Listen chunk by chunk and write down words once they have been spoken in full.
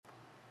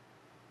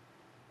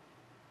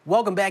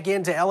Welcome back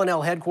into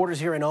L&L headquarters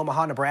here in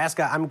Omaha,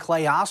 Nebraska. I'm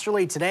Clay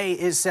Osterley. Today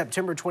is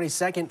September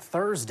 22nd,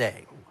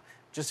 Thursday.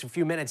 Just a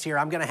few minutes here,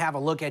 I'm going to have a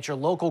look at your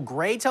local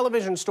Gray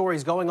television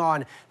stories going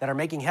on that are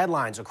making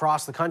headlines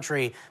across the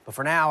country. But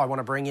for now, I want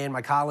to bring in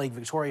my colleague,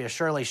 Victoria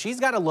Shirley. She's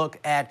got a look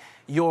at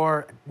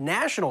your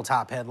national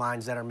top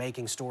headlines that are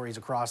making stories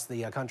across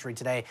the country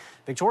today.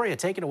 Victoria,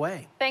 take it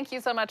away. Thank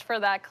you so much for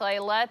that, Clay.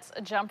 Let's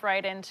jump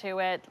right into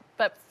it.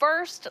 But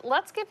first,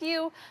 let's give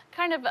you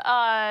kind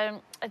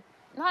of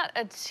not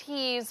a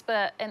tease,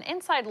 but an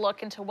inside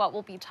look into what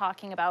we'll be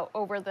talking about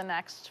over the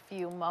next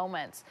few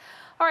moments.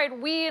 All right,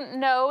 we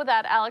know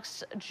that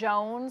Alex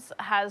Jones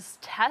has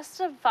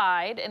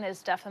testified in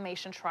his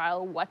defamation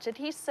trial. What did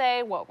he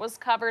say? What was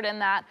covered in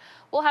that?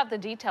 We'll have the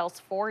details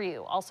for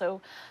you.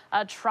 Also,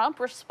 Trump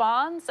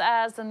responds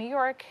as the New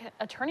York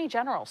Attorney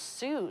General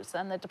sues,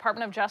 and the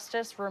Department of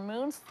Justice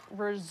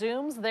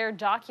resumes their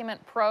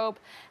document probe.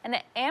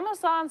 And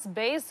Amazon's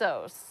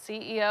Bezos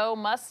CEO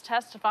must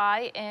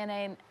testify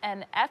in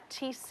an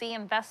FTC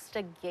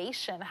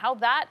investigation. How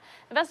that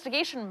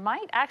investigation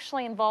might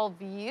actually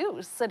involve you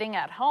sitting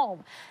at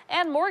home.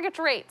 And mortgage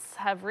rates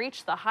have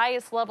reached the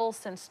highest level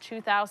since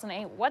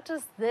 2008. What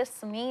does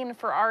this mean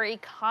for our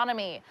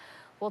economy?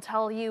 We'll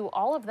tell you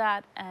all of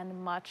that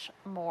and much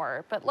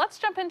more. But let's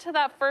jump into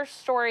that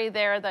first story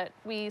there that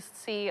we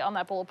see on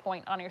that bullet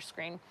point on your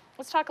screen.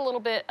 Let's talk a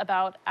little bit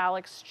about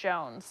Alex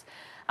Jones.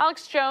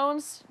 Alex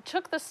Jones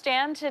took the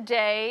stand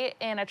today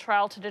in a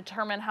trial to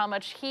determine how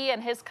much he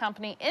and his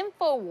company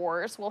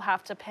InfoWars will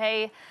have to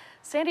pay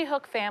Sandy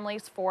Hook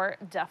families for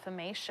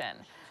defamation.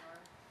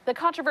 The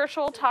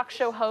controversial talk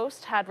show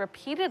host had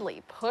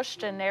repeatedly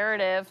pushed a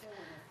narrative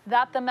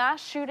that the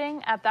mass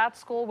shooting at that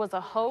school was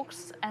a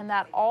hoax and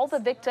that all the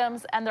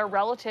victims and their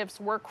relatives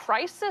were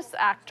crisis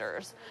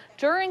actors.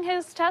 During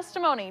his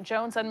testimony,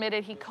 Jones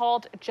admitted he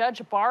called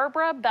Judge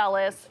Barbara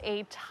Bellis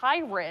a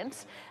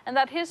tyrant and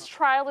that his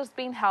trial is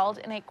being held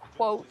in a,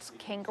 quote,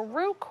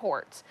 kangaroo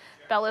court.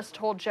 Bellis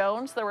told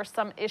Jones there were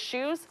some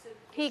issues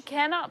he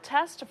cannot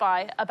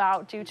testify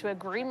about due to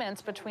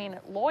agreements between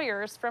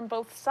lawyers from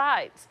both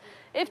sides.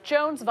 If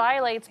Jones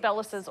violates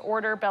Bellis's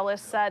order,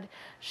 Bellis said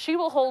she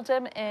will hold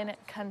him in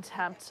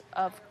contempt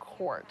of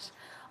court.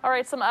 All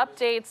right, some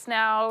updates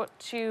now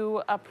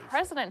to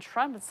President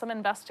Trump and some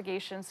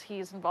investigations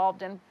he's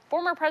involved in.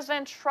 Former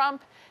President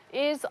Trump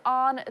is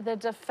on the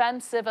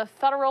defensive. A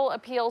federal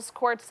appeals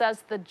court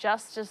says the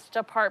Justice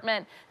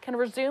Department can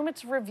resume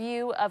its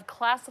review of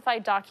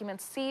classified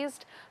documents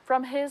seized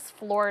from his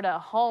Florida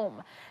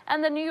home.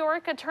 And the New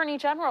York Attorney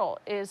General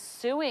is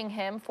suing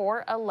him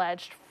for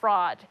alleged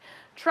fraud.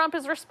 Trump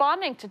is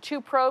responding to two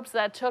probes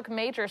that took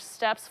major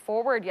steps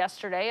forward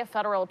yesterday. A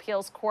federal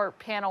appeals court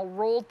panel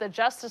ruled the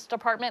Justice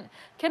Department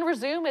can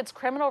resume its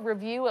criminal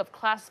review of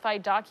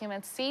classified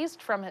documents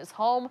seized from his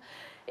home.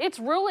 Its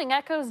ruling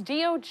echoes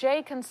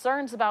DOJ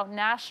concerns about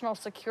national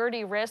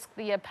security risk.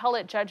 The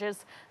appellate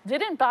judges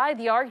didn't buy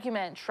the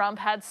argument Trump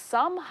had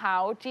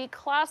somehow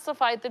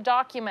declassified the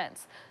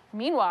documents.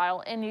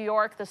 Meanwhile, in New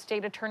York, the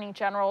state attorney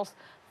generals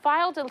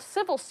filed a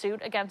civil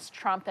suit against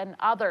Trump and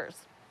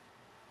others.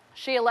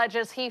 She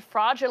alleges he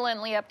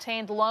fraudulently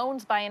obtained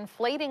loans by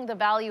inflating the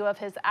value of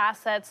his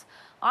assets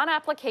on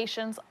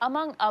applications,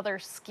 among other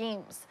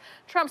schemes.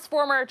 Trump's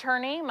former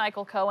attorney,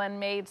 Michael Cohen,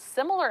 made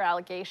similar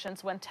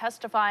allegations when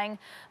testifying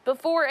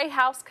before a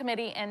House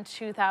committee in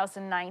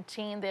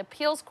 2019. The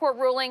appeals court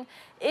ruling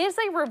is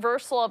a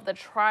reversal of the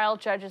trial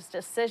judge's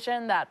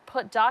decision that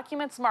put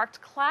documents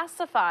marked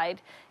classified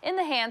in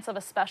the hands of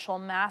a special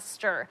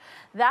master.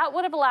 That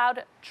would have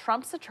allowed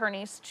Trump's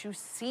attorneys to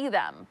see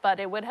them, but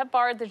it would have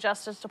barred the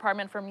Justice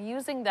Department from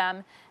using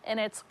them in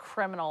its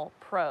criminal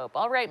probe.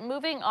 All right,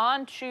 moving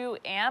on to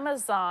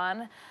Amazon.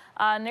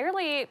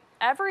 Nearly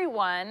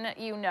everyone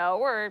you know,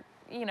 or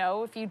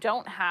if you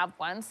don't have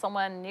one,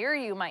 someone near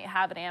you might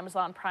have an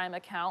Amazon Prime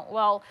account.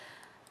 Well,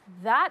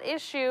 that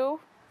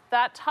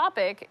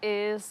topic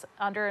is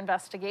under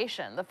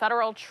investigation. The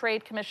Federal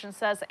Trade Commission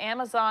says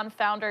Amazon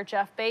founder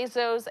Jeff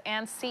Bezos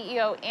and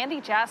CEO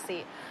Andy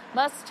Jassy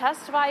must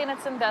testify in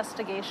its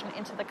investigation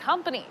into the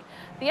company.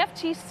 The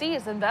FTC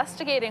is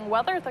investigating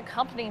whether the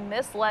company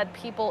misled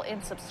people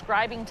in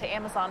subscribing to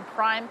Amazon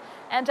Prime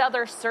and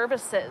other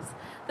services.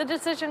 The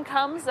decision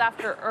comes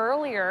after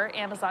earlier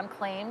Amazon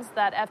claims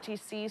that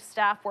FTC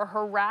staff were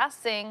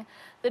harassing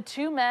the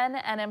two men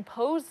and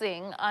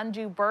imposing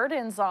undue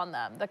burdens on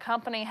them. The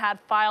company had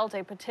filed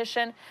a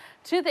petition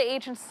to the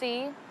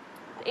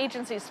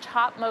agency's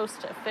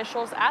topmost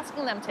officials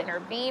asking them to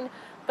intervene,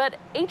 but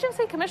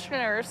agency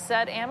commissioners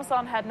said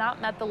Amazon had not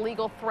met the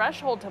legal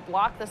threshold to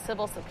block the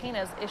civil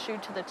subpoenas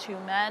issued to the two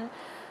men.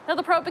 Now,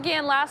 the probe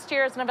began last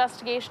year as an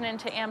investigation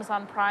into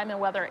Amazon Prime and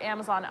whether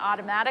Amazon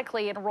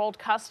automatically enrolled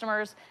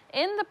customers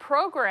in the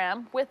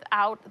program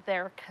without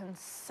their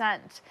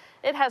consent.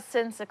 It has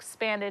since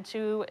expanded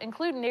to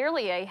include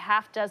nearly a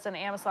half dozen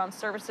Amazon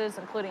services,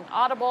 including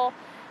Audible,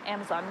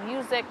 Amazon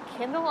Music,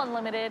 Kindle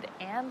Unlimited,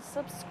 and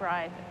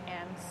Subscribe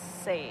and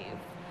Save.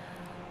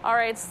 All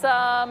right,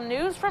 some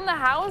news from the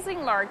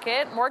housing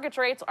market. Mortgage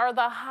rates are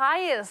the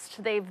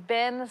highest they've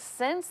been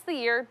since the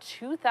year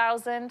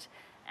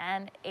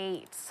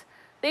 2008.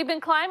 They've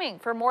been climbing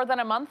for more than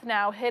a month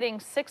now, hitting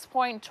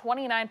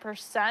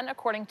 6.29%,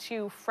 according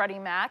to Freddie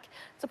Mac.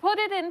 To put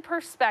it in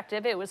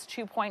perspective, it was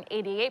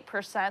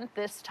 2.88%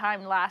 this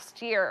time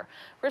last year.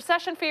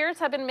 Recession fears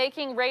have been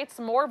making rates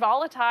more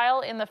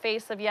volatile in the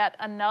face of yet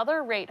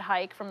another rate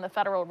hike from the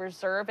Federal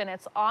Reserve in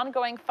its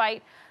ongoing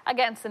fight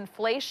against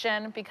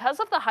inflation.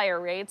 Because of the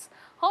higher rates,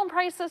 home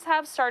prices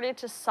have started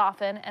to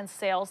soften and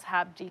sales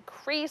have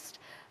decreased,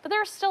 but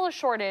there's still a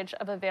shortage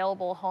of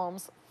available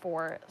homes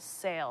for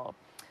sale.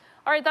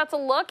 All right, that's a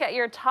look at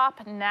your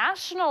top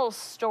national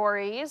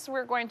stories.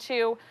 We're going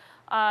to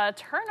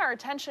turn our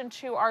attention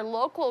to our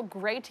local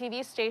Gray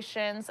TV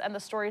stations and the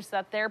stories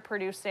that they're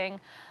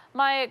producing.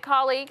 My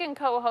colleague and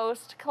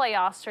co-host Clay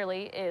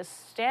Osterley is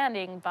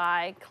standing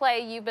by.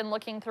 Clay, you've been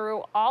looking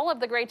through all of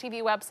the Gray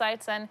TV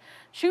websites and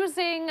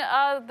choosing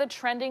the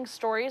trending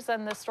stories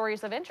and the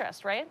stories of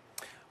interest, right?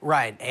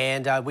 Right,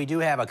 and we do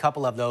have a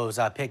couple of those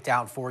picked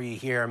out for you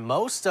here.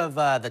 Most of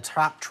the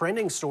top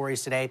trending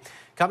stories today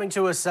coming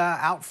to us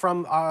out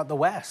from the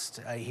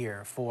West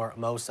here for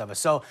most of us.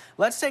 So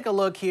let's take a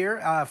look here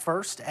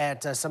first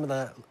at some of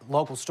the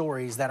local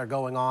stories that are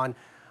going on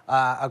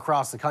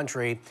across the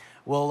country.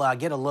 We'll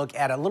get a look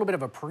at a little bit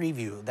of a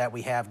preview that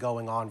we have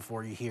going on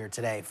for you here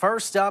today.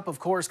 First up, of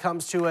course,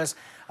 comes to us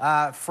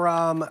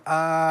from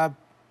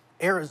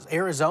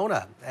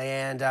Arizona,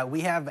 and we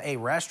have a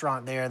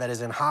restaurant there that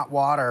is in hot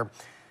water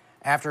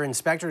after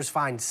inspectors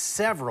find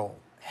several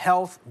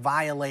health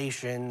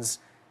violations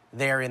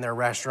there in their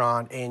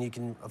restaurant, and you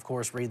can, of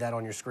course, read that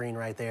on your screen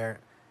right there.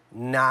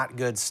 Not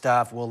good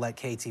stuff. We'll let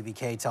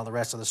KTVK tell the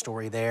rest of the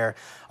story there.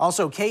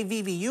 Also,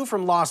 KVVU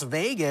from Las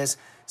Vegas,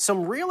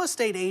 some real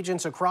estate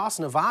agents across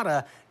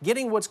Nevada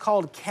getting what's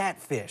called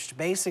catfished.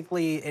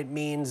 Basically, it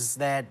means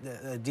that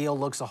the deal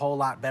looks a whole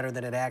lot better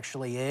than it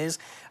actually is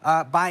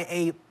by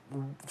a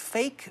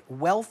fake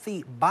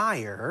wealthy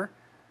buyer.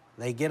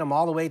 They get him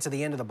all the way to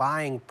the end of the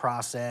buying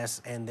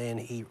process, and then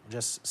he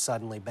just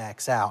suddenly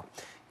backs out.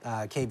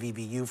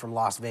 KVVU from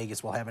Las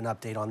Vegas will have an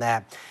update on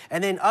that.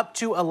 And then up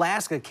to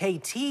Alaska,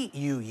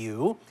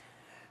 KTUU,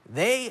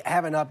 they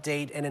have an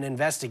update and an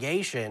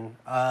investigation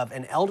of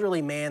an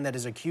elderly man that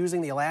is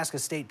accusing the Alaska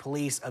State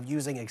Police of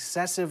using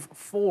excessive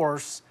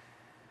force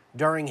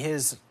during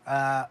his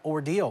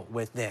ordeal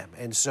with them.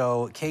 And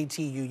so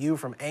KTUU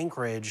from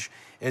Anchorage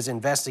is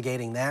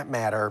investigating that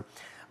matter.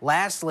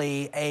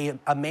 Lastly,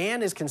 a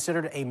man is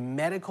considered a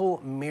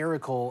medical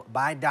miracle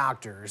by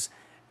doctors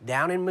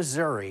down in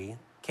Missouri.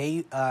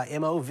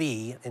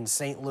 MOV in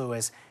St.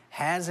 Louis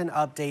has an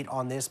update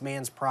on this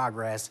man's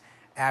progress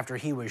after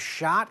he was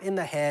shot in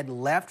the head,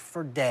 left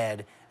for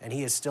dead, and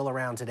he is still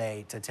around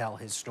today to tell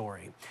his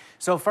story.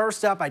 So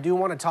first up, I do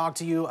want to talk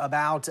to you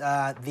about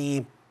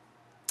the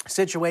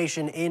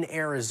situation in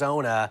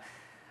Arizona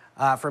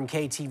from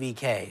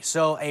KTVK.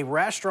 So a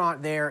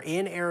restaurant there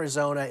in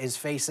Arizona is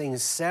facing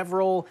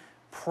several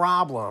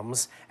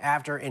problems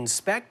after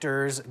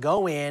inspectors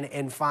go in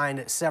and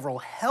find several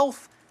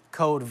health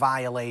code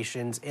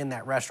violations in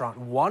that restaurant.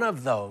 One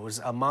of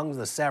those, among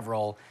the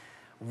several,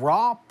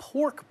 raw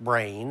pork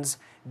brains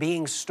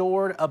being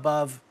stored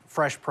above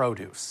fresh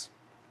produce.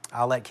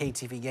 I'll let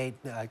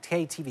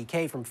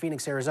KTVK from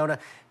Phoenix, Arizona,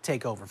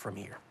 take over from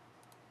here.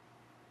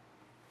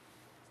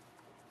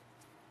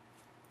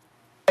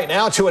 Right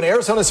now to an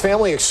Arizona's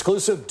family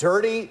exclusive.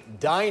 Dirty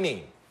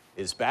Dining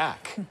is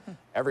back.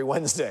 Every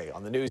Wednesday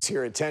on the news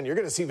here at 10, you're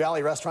going to see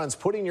Valley restaurants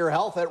putting your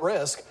health at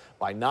risk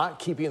by not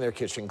keeping their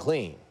kitchen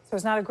clean. So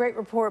it's not a great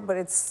report, but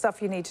it's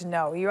stuff you need to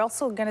know. You're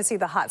also going to see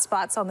the hot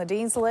spots on the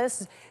Dean's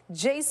List.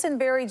 Jason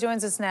Berry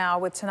joins us now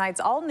with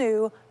tonight's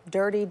all-new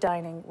Dirty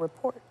Dining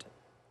report.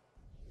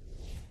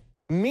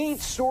 Meat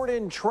stored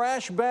in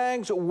trash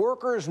bags,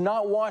 workers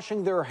not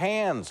washing their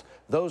hands.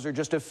 Those are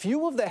just a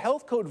few of the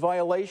health code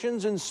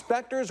violations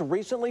inspectors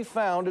recently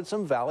found at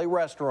some Valley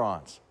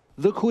restaurants.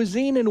 The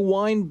Cuisine and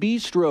Wine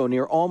Bistro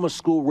near Alma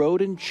School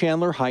Road and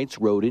Chandler Heights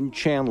Road in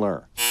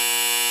Chandler.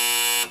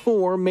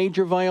 4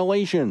 major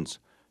violations.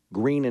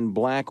 Green and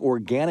black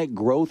organic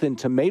growth in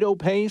tomato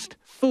paste,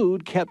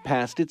 food kept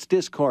past its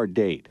discard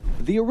date.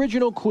 The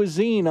Original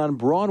Cuisine on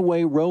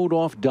Broadway Road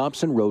off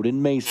Dobson Road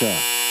in Mesa.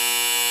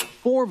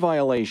 4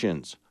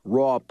 violations.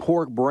 Raw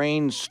pork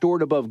brains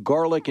stored above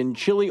garlic and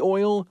chili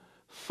oil,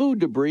 food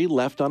debris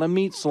left on a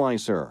meat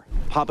slicer.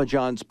 Papa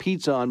John's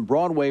Pizza on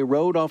Broadway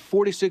Road off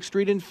 46th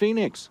Street in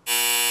Phoenix.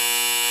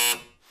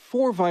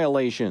 4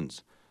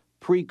 violations.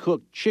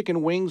 Pre-cooked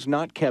chicken wings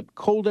not kept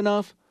cold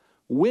enough,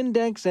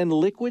 Windex and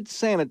liquid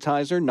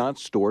sanitizer not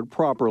stored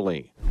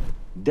properly.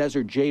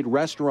 Desert Jade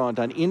Restaurant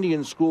on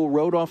Indian School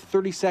Road off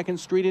 32nd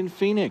Street in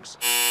Phoenix.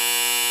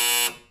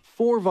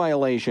 4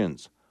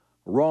 violations.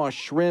 Raw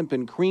shrimp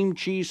and cream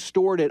cheese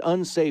stored at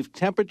unsafe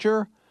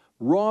temperature,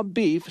 raw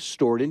beef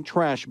stored in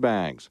trash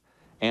bags.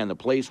 And the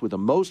place with the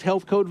most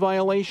health code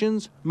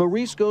violations,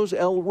 Morisco's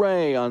El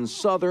Rey on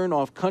Southern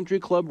off Country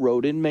Club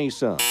Road in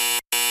Mesa.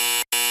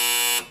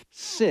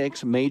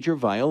 6 major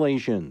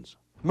violations.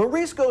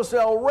 Mariscos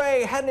El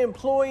Rey had an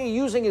employee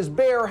using his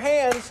bare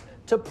hands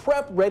to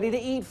prep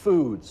ready-to-eat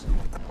foods.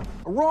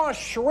 Raw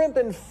shrimp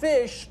and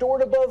fish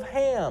stored above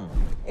ham.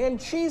 And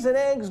cheese and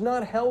eggs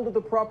not held at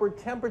the proper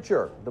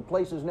temperature. The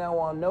place is now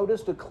on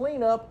notice to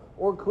clean up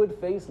or could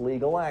face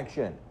legal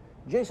action.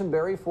 Jason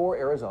Berry for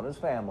Arizona's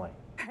Family.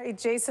 Hey,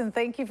 Jason,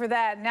 thank you for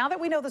that. Now that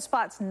we know the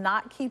spot's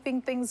not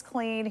keeping things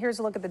clean, here's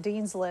a look at the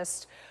Dean's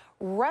List.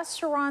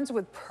 Restaurants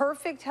with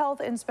perfect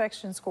health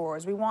inspection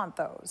scores. We want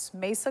those.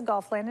 Mesa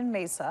Golfland in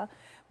Mesa,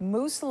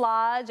 Moose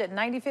Lodge at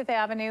 95th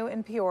Avenue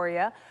in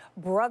Peoria,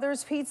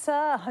 Brothers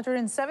Pizza,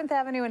 107th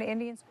Avenue in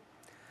Indian.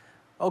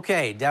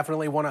 Okay,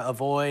 definitely want to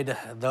avoid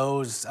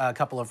those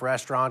couple of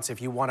restaurants.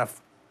 If you want to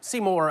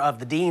see more of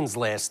the Dean's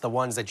List, the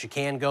ones that you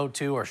can go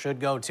to or should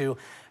go to,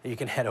 you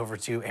can head over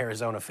to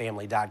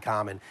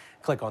ArizonaFamily.com and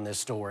click on this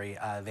story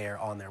there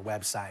on their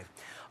website.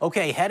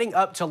 Okay, heading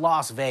up to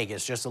Las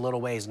Vegas, just a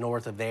little ways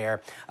north of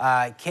there.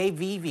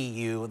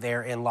 KVVU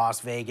there in Las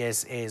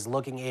Vegas is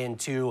looking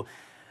into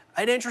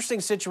an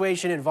interesting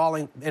situation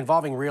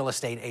involving real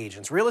estate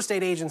agents. Real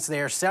estate agents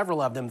there,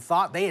 several of them,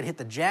 thought they had hit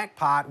the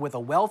jackpot with a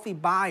wealthy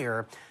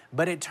buyer,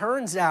 but it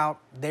turns out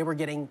they were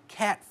getting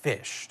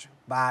catfished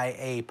by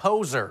a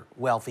poser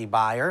wealthy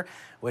buyer,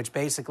 which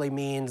basically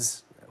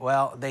means,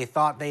 well, they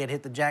thought they had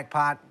hit the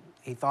jackpot.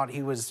 He thought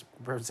he was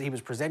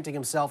presenting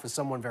himself as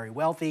someone very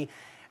wealthy,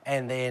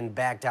 and then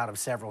backed out of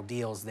several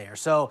deals there.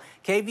 So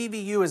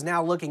KVVU is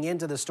now looking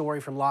into the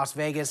story from Las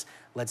Vegas.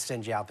 Let's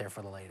send you out there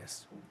for the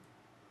latest.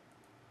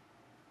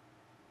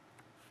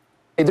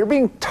 They're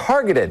being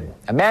targeted.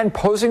 A man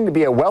posing to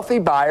be a wealthy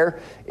buyer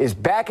is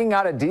backing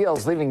out of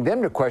deals, leaving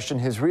them to question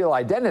his real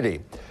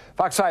identity.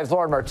 Fox 5's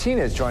Lauren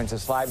Martinez joins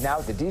us live now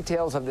with the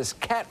details of this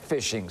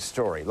catfishing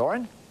story.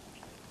 Lauren?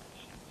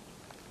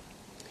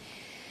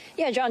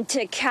 Yeah, John,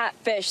 to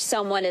catfish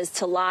someone is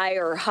to lie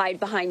or hide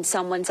behind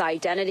someone's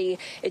identity.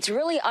 It's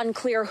really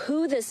unclear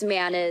who this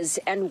man is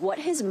and what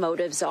his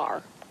motives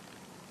are.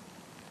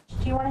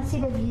 Do you want to see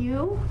the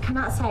view? Come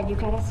outside. You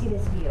got to see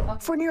this view.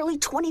 For nearly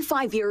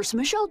 25 years,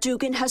 Michelle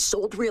Dugan has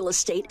sold real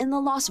estate in the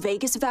Las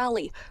Vegas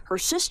Valley. Her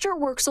sister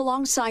works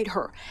alongside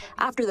her.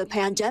 After the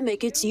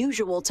pandemic, it's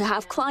usual to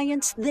have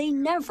clients they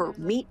never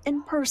meet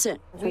in person.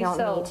 We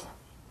sell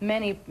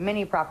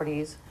many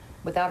properties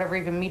without ever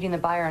even meeting the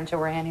buyer until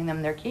we're handing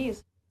them their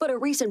keys. But a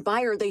recent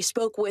buyer they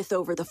spoke with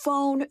over the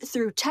phone,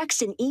 through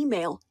text and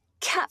email,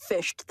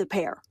 catfished the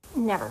pair.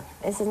 Never.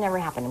 This has never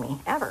happened to me,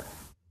 ever.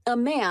 A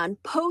man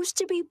posed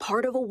to be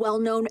part of a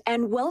well-known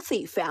and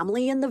wealthy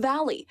family in the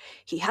valley.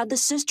 He had the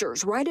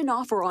sisters write an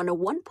offer on a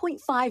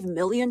 $1.5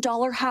 million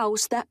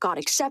house that got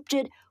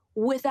accepted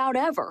without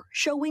ever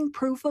showing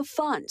proof of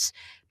funds,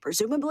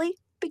 presumably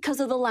because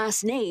of the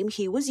last name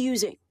he was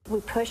using.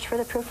 We pushed for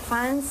the proof of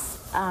funds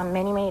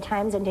many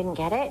times and didn't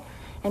get it.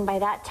 And by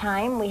that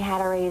time, we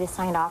had already the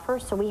signed offer,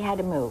 so we had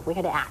to move. We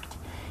had to act.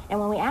 And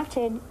when we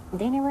acted,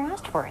 they never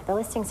asked for it, the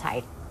listing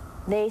side.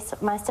 They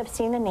must have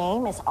seen the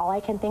name, is all I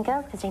can think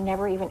of, because they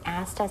never even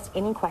asked us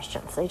any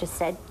questions. They just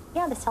said,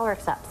 yeah, the seller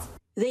accepts.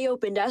 They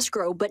opened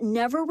escrow but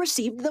never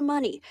received the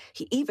money.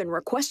 He even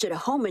requested a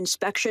home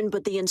inspection,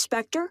 but the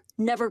inspector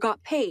never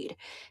got paid.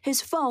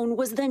 His phone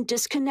was then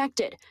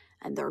disconnected,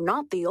 and they're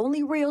not the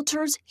only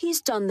realtors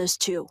he's done this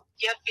to.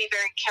 You have to be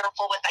very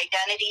careful with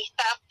identity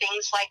theft,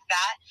 things like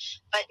that,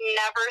 but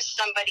never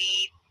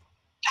somebody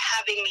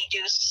having me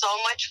do so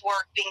much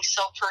work, being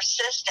so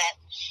persistent,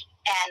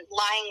 and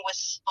lying with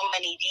so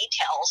many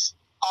details,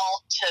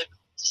 all to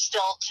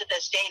still to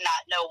this day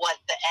not know what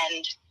the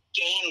end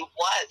game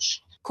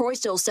was.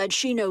 Croysdale said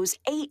she knows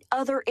 8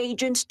 other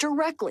agents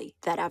directly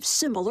that have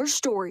similar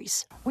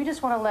stories. We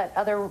just want to let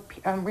other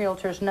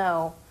realtors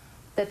know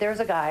that there's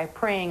a guy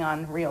preying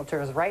on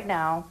realtors right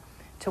now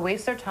to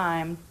waste their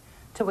time,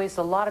 to waste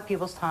a lot of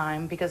people's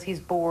time because he's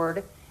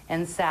bored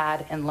and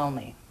sad and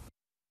lonely.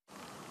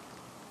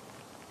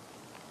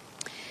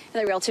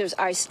 The realtors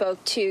I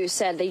spoke to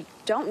said they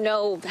don't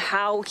know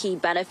how he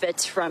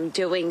benefits from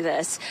doing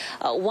this.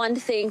 One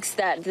thinks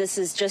that this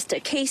is just a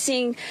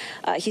casing.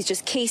 He's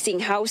just casing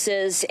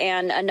houses,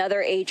 and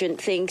another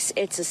agent thinks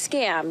it's a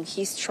scam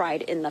he's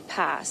tried in the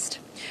past.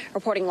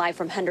 Reporting live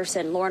from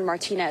Henderson, Lauren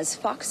Martinez,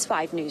 Fox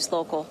 5 News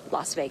Local,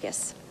 Las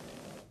Vegas.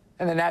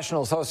 And the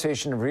National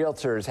Association of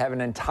Realtors have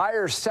an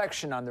entire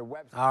section on their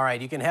website. All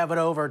right, you can head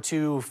over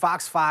to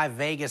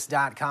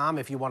fox5vegas.com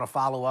if you want to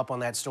follow up on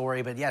that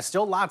story. But yeah,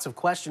 still lots of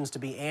questions to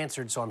be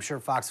answered, so I'm sure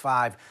Fox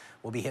 5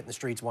 will be hitting the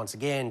streets once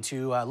again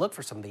to look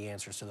for some of the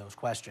answers to those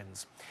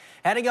questions.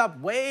 Heading up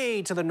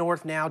way to the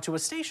north now to a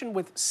station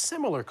with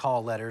similar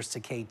call letters to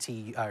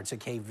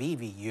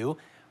KVVU.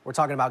 We're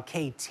talking about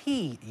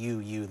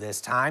KTUU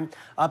this time,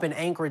 up in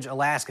Anchorage,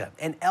 Alaska.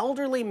 An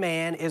elderly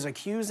man is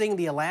accusing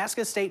the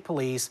Alaska State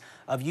Police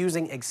of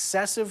using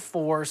excessive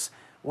force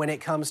when it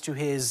comes to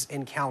his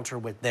encounter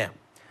with them.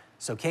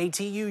 So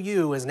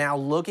KTUU is now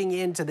looking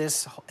into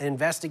this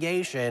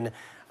investigation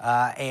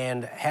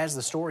and has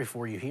the story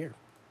for you here.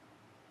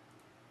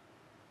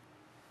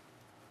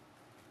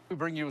 We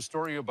bring you a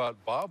story about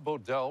Bob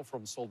Bodell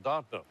from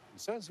Soldotna. He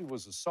says he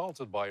was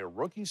assaulted by a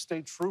rookie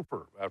state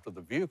trooper after the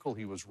vehicle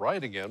he was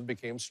riding in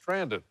became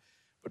stranded.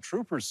 But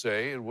troopers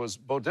say it was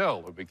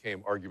Bodell who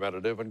became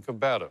argumentative and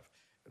combative.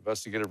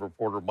 Investigative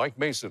reporter Mike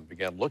Mason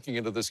began looking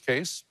into this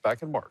case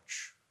back in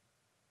March.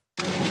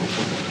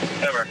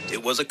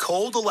 It was a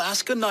cold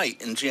Alaska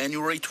night in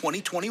January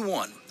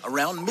 2021,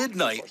 around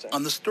midnight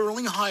on the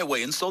Sterling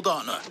Highway in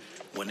Soldotna,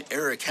 when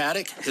Eric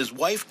Haddock, his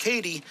wife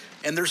Katie,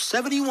 and their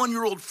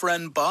 71-year-old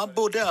friend Bob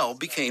Bodell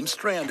became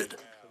stranded.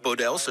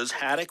 Bodell says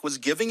Haddock was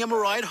giving him a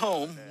ride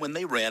home when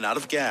they ran out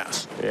of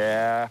gas.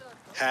 Yeah.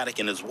 Haddock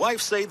and his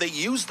wife say they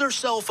used their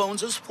cell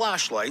phones as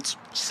flashlights,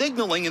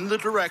 signaling in the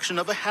direction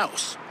of a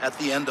house at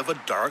the end of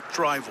a dark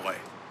driveway.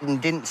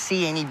 Didn't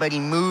see anybody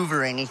move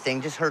or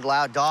anything, just heard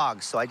loud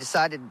dogs. So I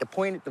decided to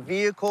point at the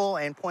vehicle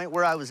and point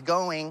where I was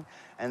going,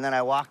 and then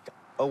I walked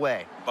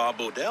away. Bob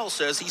Bodell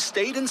says he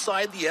stayed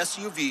inside the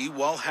SUV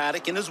while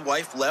Haddock and his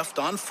wife left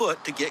on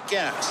foot to get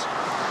gas.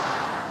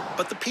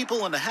 But the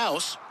people in the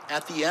house,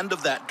 at the end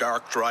of that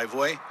dark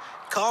driveway,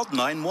 called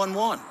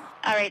 911.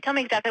 All right, tell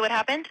me exactly what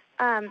happened.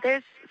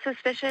 There's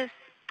suspicious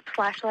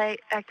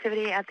flashlight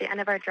activity at the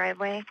end of our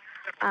driveway.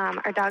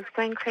 Our dog's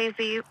going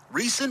crazy.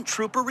 Recent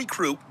trooper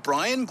recruit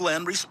Brian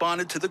Glenn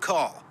responded to the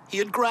call. He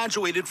had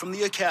graduated from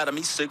the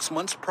academy 6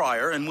 months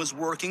prior and was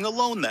working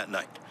alone that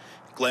night.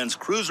 Glenn's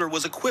cruiser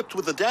was equipped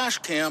with a dash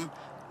cam,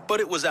 but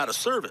it was out of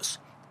service.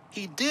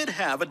 He did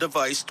have a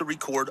device to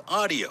record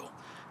audio.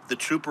 The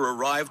trooper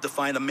arrived to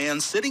find a man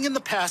sitting in the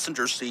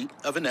passenger seat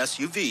of an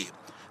SUV.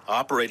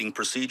 Operating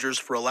procedures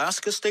for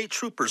Alaska State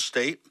Troopers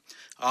state,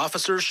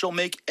 officers shall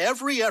make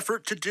every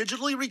effort to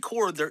digitally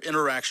record their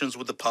interactions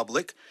with the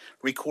public.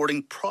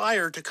 Recording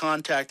prior to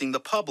contacting the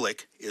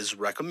public is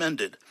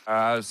recommended.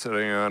 I was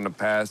sitting on the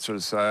passenger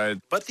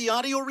side. But the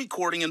audio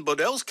recording in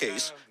Bodell's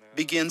case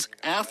begins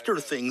after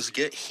things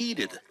get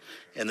heated.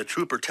 And the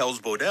trooper tells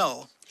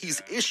Bodell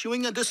he's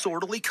issuing a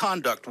disorderly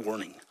conduct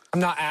warning. I'm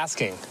not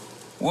asking.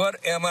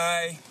 What am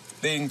I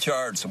being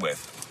charged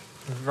with?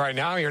 Right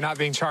now, you're not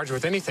being charged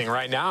with anything.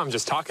 Right now, I'm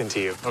just talking to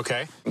you,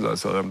 okay?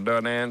 So I'm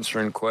done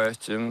answering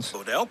questions.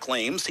 Bodell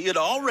claims he had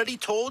already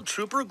told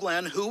Trooper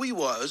Glenn who he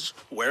was,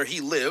 where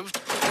he lived,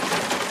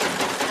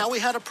 how he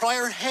had a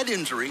prior head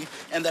injury,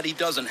 and that he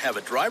doesn't have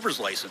a driver's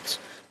license.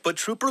 But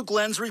Trooper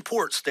Glenn's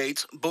report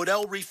states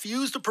Bodell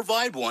refused to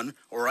provide one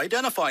or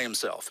identify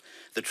himself.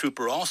 The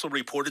trooper also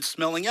reported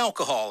smelling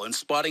alcohol and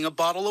spotting a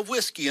bottle of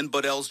whiskey in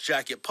Bodell's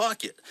jacket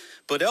pocket.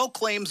 Bodell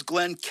claims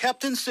Glenn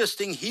kept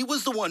insisting he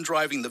was the one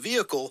driving the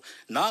vehicle,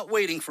 not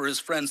waiting for his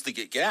friends to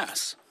get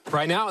gas.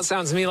 Right now, it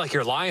sounds to me like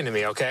you're lying to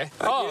me, okay?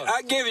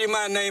 I give you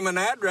my name and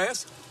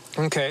address.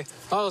 Okay.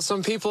 Oh,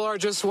 some people are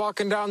just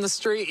walking down the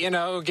street,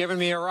 giving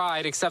me a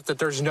ride, except that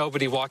there's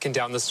nobody walking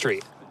down the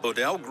street.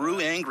 Bodell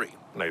grew angry.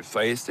 When I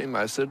faced him,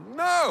 I said,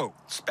 no!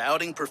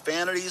 Spouting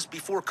profanities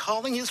before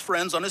calling his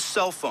friends on his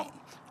cell phone,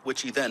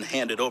 which he then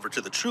handed over to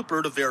the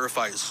trooper to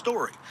verify his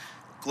story.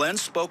 Glenn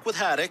spoke with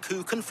Haddock,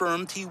 who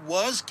confirmed he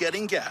was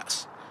getting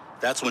gas.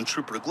 That's when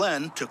Trooper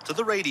Glenn took to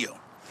the radio.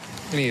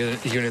 Any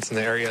units in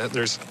the area,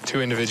 there's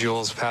 2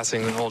 individuals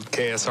passing an old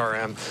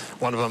KSRM.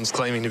 One of them's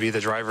claiming to be the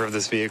driver of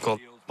this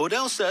vehicle.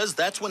 Bodell says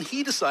that's when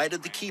he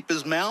decided to keep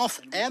his mouth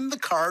and the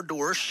car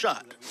door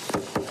shut.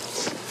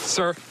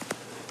 Sir,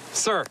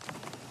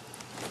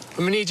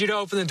 I'm gonna need you to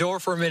open the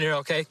door for a minute,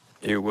 okay?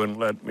 You wouldn't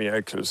let me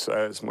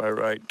exercise my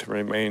right to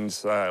remain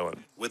silent.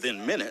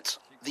 Within minutes,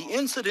 the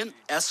incident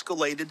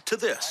escalated to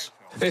this.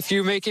 If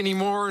you make any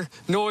more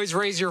noise,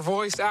 raise your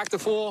voice, act a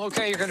fool,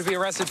 okay, you're gonna be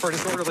arrested for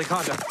disorderly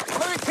conduct.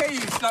 Let me tell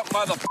you something,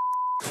 mother.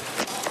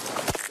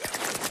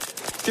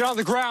 Get on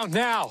the ground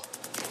now.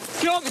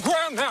 Get on the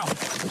ground now.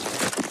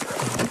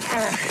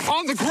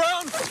 On the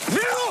ground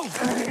now.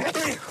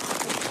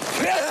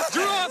 Do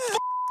not move.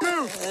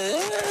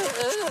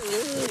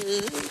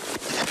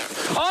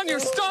 On your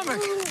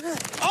stomach.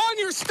 On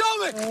your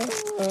stomach.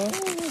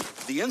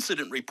 The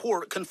incident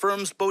report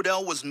confirms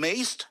Bodell was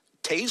maced,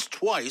 tased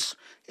twice,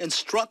 and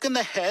struck in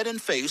the head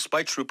and face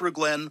by Trooper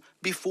Glenn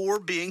before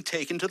being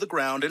taken to the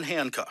ground and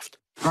handcuffed.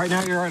 Right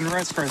now you're under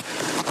arrest for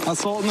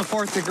assault in the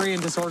 4th degree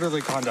and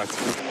disorderly conduct.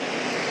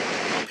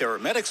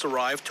 Paramedics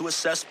arrived to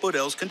assess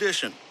Bodell's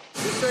condition.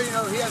 Just so you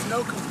know, he has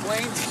no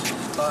complaints,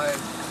 but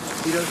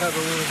he does have a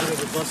little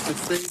bit of a busted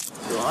face.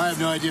 So I have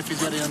no idea if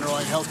he's got any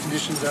underlying health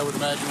conditions, I would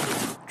imagine.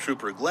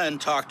 Trooper Glenn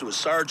talked to his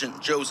sergeant,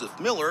 Joseph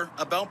Miller,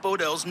 about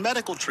Bodell's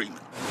medical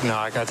treatment. No,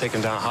 I gotta take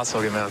him down to the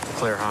hospital, get medical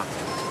clear, huh?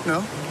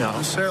 No, No. not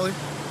necessarily.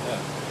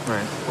 Yeah.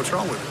 Right. What's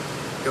wrong with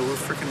him? Got a little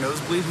freaking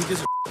nosebleed? Who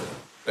gives a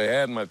They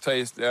had my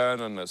face down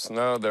in the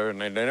snow there,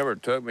 and they never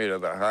took me to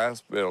the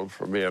hospital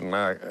for being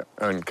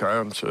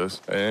unconscious.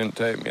 They didn't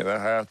take me to the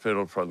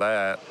hospital for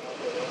that.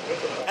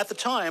 At the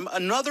time,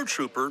 another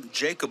trooper,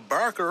 Jacob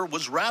Barker,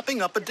 was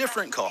wrapping up a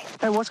different call.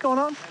 Hey, what's going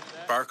on?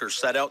 Barker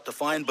set out to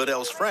find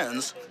Bodell's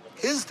friends.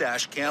 His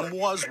dash cam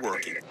was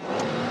working.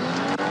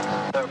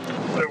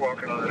 They're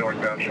walking on the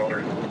northbound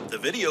shoulder. The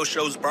video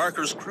shows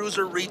Barker's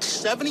cruiser reach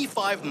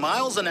 75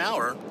 miles an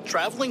hour,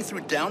 traveling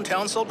through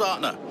downtown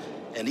Soldotna.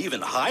 and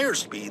even higher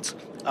speeds,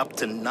 up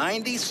to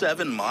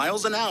 97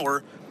 miles an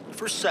hour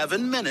for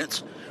 7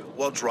 minutes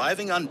while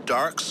driving on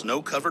dark,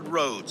 snow-covered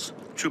roads.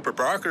 Trooper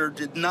Barker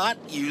did not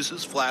use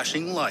his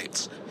flashing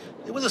lights.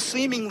 It was a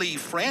seemingly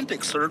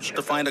frantic search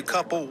to find a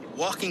couple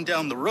walking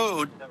down the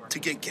road to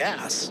get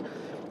gas.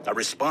 A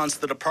response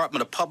the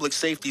Department of Public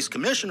Safety's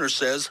commissioner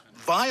says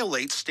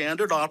violates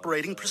standard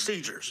operating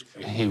procedures.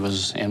 He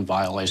was in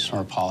violation of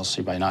our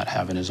policy by not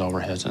having his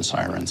overheads and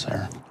sirens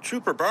there.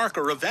 Trooper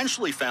Barker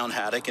eventually found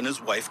Haddock and his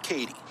wife,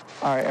 Katie.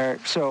 All right,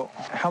 Eric, so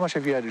how much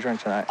have you had to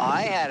drink tonight?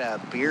 I had a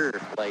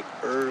beer like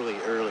early.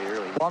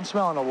 Well, I'm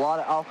smelling a lot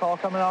of alcohol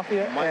coming off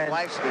you. My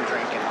wife's been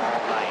drinking all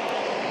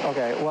night.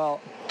 Okay,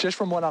 well, just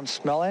from what I'm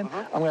smelling,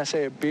 I'm going to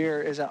say a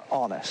beer isn't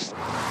honest.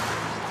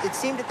 It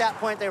seemed at that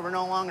point they were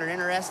no longer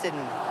interested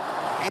in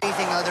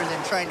anything other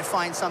than trying to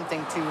find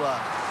something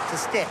to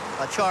stick,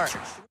 a charge.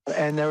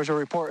 And there was a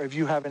report of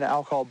you having an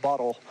alcohol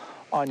bottle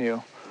on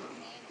you.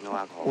 No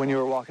alcohol. When you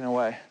were walking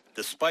away.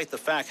 Despite the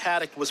fact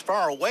Haddock was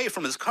far away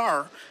from his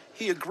car,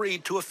 he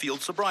agreed to a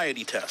field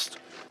sobriety test.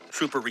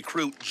 Trooper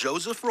recruit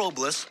Joseph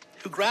Robles,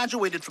 who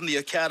graduated from the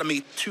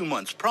academy 2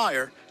 months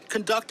prior,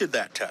 conducted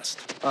that test.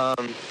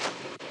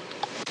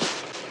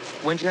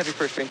 When did you have your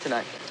first drink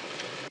tonight?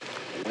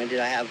 When did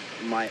I have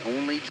my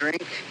only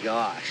drink?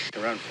 Gosh,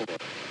 around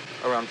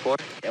 4. Around 4?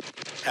 Yep.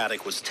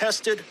 Haddock was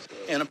tested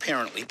and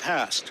apparently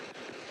passed.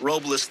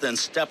 Robles then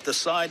stepped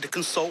aside to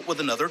consult with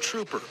another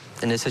trooper.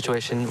 In this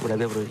situation, would I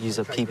be able to use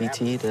a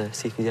PBT to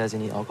see if he has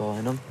any alcohol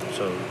in him?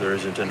 So there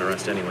isn't an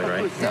arrest anyway,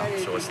 right? No.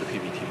 So what's the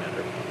PBT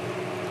matter?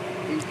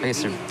 I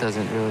guess it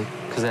doesn't really,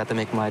 because I have to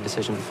make my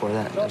decision before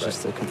that. That's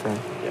just to confirm.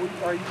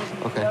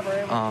 Okay.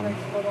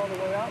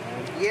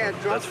 Yeah,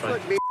 drop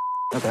foot, baby.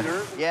 Okay.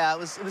 Yeah, it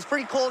was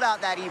pretty cold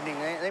out that evening.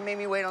 They made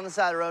me wait on the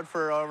side of the road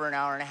for over an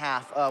hour and a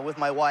half with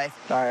my wife.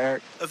 All right,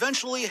 Eric.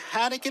 Eventually,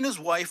 Haddock and his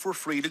wife were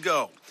free to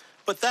go.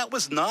 But that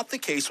was not the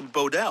case with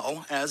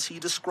Bodell, as he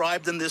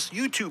described in this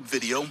YouTube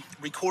video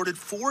recorded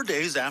 4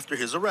 days after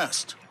his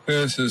arrest.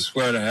 This is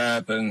what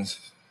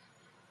happens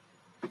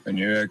when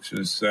you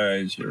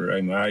exercise your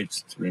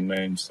rights to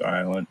remain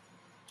silent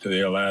to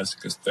the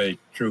Alaska State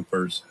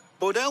Troopers.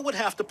 Bodell would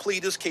have to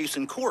plead his case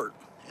in court,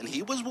 and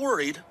he was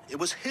worried it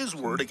was his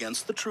word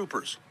against the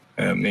troopers.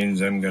 That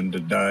means I'm going to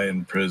die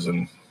in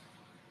prison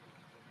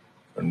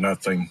for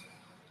nothing.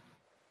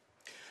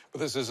 But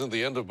this isn't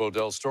the end of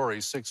Bodell's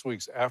story. 6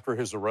 weeks after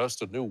his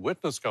arrest, a new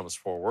witness comes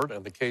forward,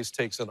 and the case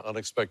takes an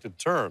unexpected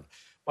turn.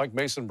 Mike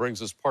Mason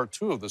brings us part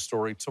 2 of the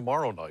story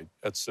tomorrow night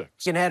at 6.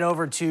 You can head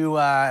over to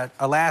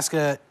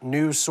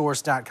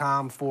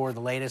AlaskaNewsSource.com for the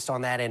latest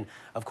on that, and,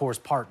 of course,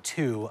 part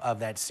 2 of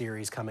that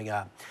series coming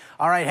up.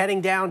 All right,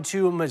 heading down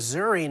to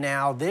Missouri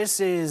now. This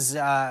is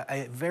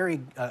a very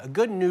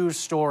good news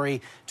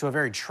story to a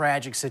very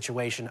tragic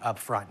situation up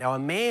front. Now, a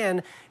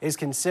man is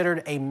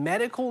considered a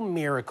medical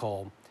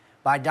miracle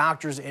by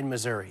doctors in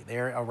Missouri.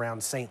 They're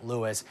around St.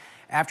 Louis,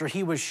 after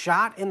he was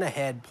shot in the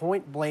head,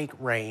 point-blank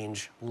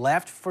range,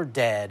 left for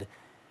dead,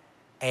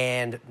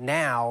 and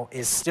now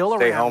is still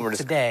around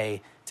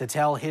today to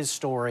tell his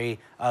story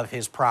of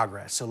his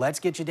progress. So let's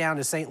get you down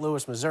to St.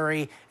 Louis,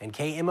 Missouri, and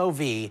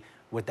KMOV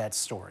with that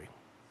story.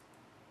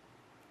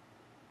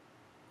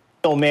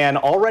 A man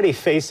already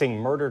facing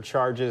murder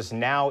charges,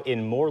 now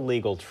in more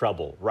legal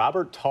trouble.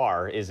 Robert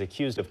Tarr is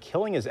accused of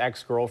killing his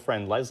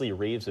ex-girlfriend Leslie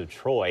Reeves of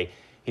Troy.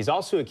 He's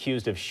also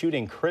accused of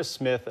shooting Chris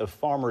Smith of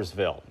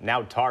Farmersville.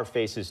 Now Tarr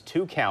faces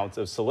 2 counts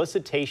of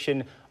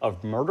solicitation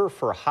of murder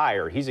for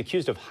hire. He's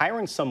accused of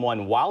hiring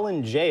someone while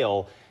in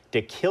jail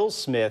to kill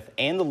Smith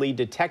and the lead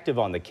detective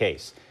on the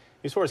case.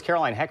 News 4's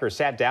Caroline Hecker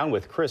sat down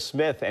with Chris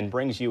Smith and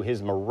brings you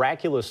his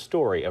miraculous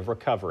story of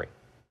recovery.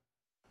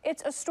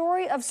 It's a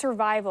story of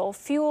survival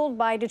fueled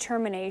by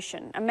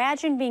determination.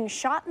 Imagine being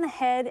shot in the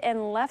head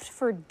and left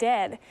for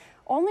dead,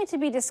 only to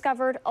be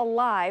discovered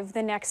alive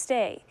the next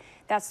day.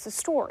 That's the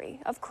story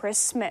of Chris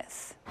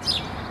Smith.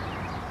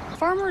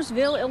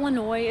 Farmersville,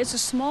 Illinois is a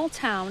small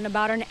town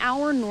about an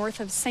hour north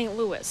of St.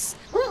 Louis.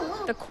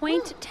 The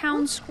quaint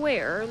town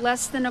square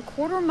less than a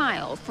quarter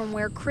mile from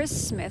where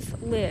Chris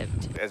Smith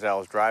lived. As I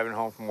was driving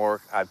home from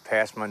work, I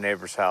passed my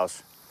neighbor's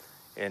house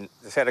and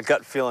just had a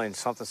gut feeling,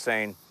 something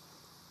saying,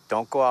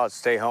 don't go out,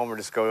 stay home, or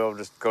just go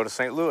to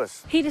St.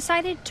 Louis. He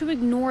decided to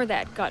ignore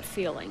that gut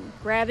feeling,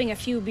 grabbing a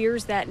few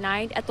beers that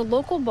night at the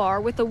local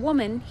bar with a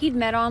woman he'd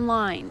met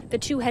online. The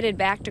two headed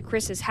back to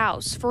Chris's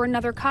house for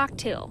another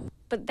cocktail.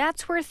 But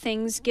that's where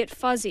things get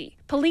fuzzy.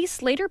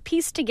 Police later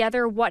pieced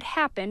together what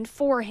happened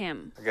for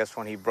him. I guess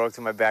when he broke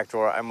through my back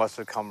door, I must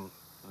have come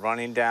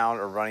running down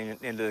or running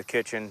into the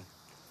kitchen,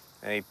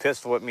 and he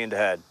pistol whipped me in the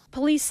head.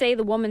 Police say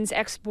the woman's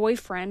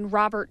ex-boyfriend,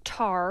 Robert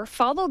Tarr,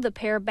 followed the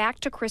pair back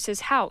to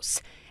Chris's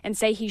house and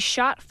say he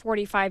shot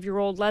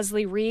 45-year-old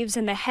Leslie Reeves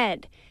in the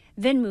head,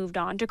 then moved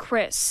on to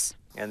Chris.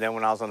 And then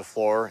when I was on the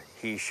floor,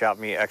 he shot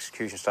me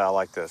execution style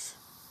like this.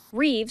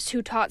 Reeves,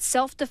 who taught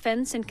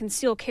self-defense and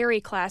concealed carry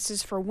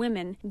classes for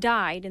women,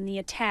 died in the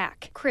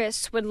attack.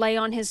 Chris would lay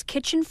on his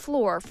kitchen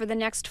floor for the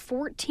next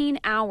 14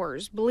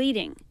 hours,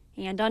 bleeding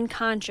and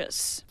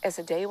unconscious. As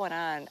the day went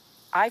on,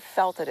 I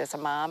felt it as a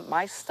mom,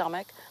 my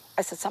stomach.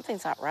 I said,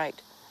 something's not right.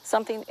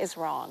 Something is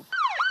wrong.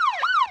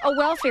 A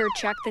welfare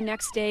check the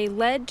next day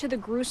led to the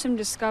gruesome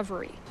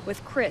discovery,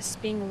 with Chris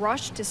being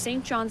rushed to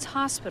St. John's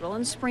Hospital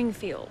in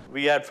Springfield.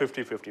 We had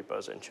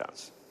 50%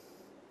 chance.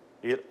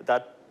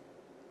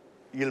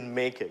 You'll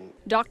make it.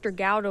 Dr.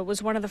 Gowda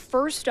was one of the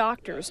first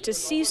doctors to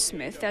see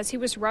Smith as he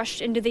was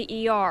rushed into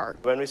the ER.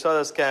 When we saw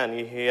the scan,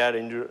 he had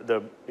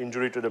the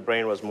injury to the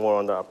brain was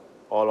more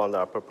all on the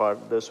upper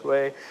part this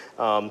way.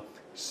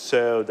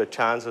 So the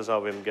chances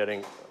of him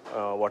getting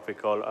what we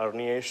call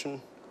herniation,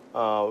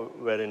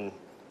 wherein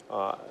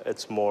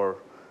it's more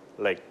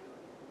like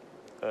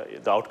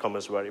the outcome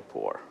is very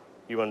poor,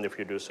 even if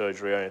you do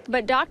surgery or anything.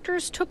 But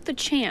doctors took the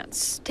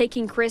chance,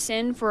 taking Chris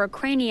in for a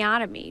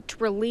craniotomy to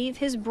relieve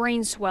his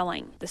brain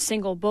swelling. The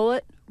single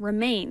bullet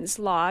remains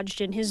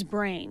lodged in his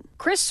brain.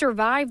 Chris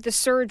survived the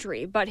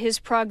surgery, but his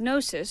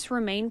prognosis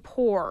remained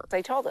poor.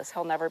 They told us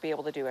he'll never be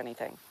able to do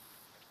anything.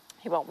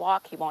 He won't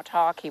walk, he won't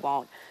talk, he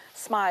won't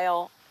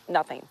smile,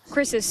 nothing.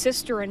 Chris's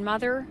sister and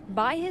mother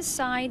by his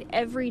side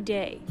every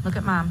day. Look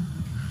at Mom.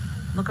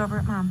 Look over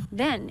at Mom.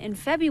 Then, in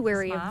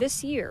February of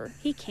this year,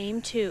 he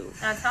came to.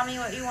 Now tell me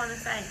what you want to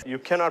say. You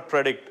cannot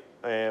predict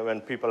when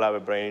people have a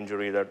brain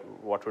injury that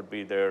what would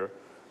be their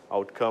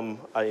outcome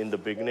in the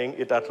beginning.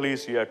 At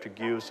least you have to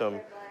give some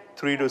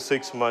 3 to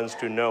 6 months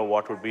to know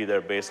what would be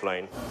their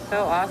baseline.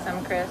 So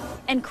awesome, Chris.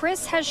 And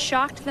Chris has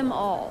shocked them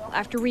all.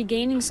 After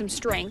regaining some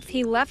strength,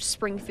 he left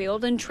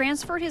Springfield and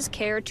transferred his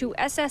care to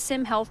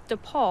SSM Health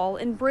DePaul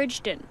in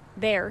Bridgeton.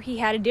 There, he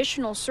had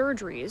additional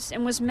surgeries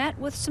and was met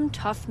with some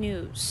tough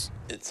news.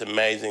 It's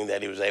amazing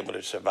that he was able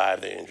to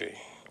survive the injury,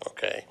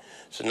 okay?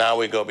 So now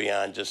we go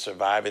beyond just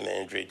surviving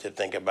the injury to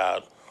think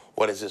about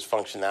what is his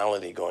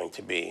functionality going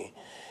to be.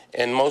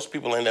 And most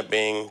people end up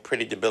being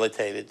pretty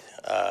debilitated,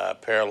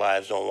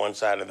 paralyzed on one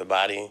side of the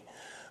body,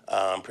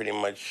 pretty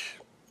much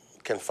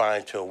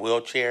confined to a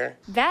wheelchair.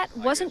 That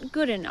wasn't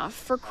good enough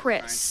for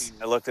Chris.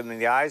 I looked him in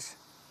the eyes.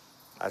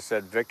 I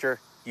said, Victor,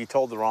 you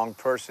told the wrong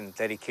person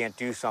that he can't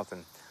do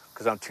something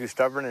because I'm too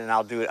stubborn and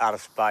I'll do it out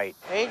of spite.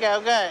 There you go,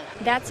 good.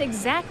 That's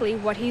exactly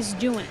what he's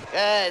doing.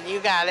 Good, you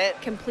got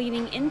it.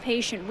 Completing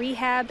inpatient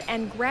rehab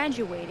and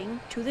graduating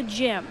to the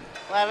gym.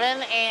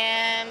 11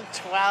 and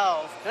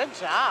 12. Good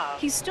job.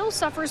 He still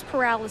suffers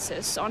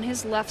paralysis on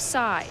his left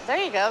side. There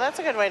you go, that's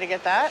a good way to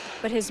get that.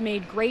 But has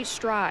made great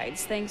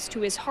strides thanks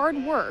to his hard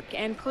work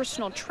and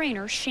personal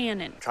trainer,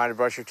 Shannon. Trying to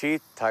brush your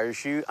teeth, tie your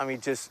shoe. I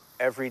mean, just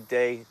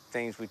everyday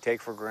things we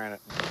take for granted.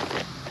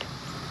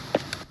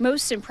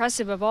 Most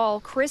impressive of all,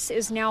 Chris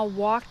is now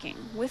walking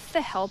with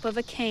the help of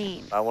a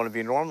cane. I want to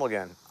be normal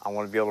again. I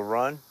want to be able to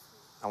run.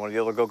 I want to be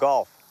able to go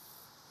golf.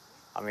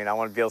 I mean, I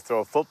want to be able to throw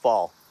a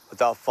football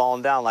without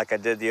falling down like I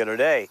did the other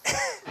day.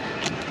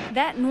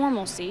 That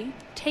normalcy,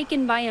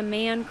 taken by a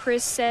man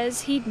Chris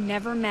says he'd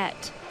never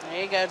met.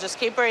 There you go, just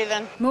keep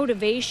breathing.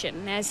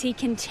 Motivation as he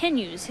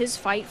continues his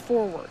fight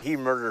forward. He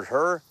murdered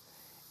her,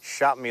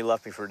 shot me,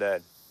 left me for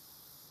dead.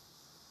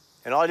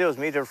 And all I did was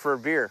meet her for a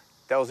beer.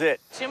 That was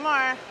it. 2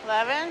 more,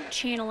 11.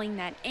 Channeling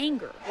that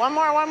anger. One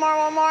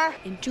more.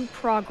 Into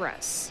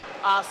progress.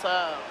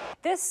 Awesome.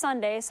 This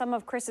Sunday, some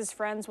of Chris's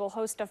friends will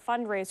host a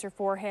fundraiser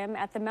for him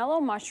at the Mellow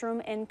Mushroom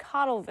in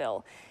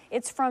Cottleville.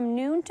 It's from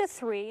noon to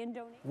 3 and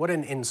donate. What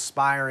an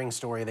inspiring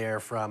story there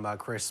from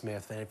Chris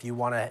Smith. And if you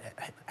want to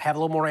have a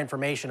little more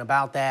information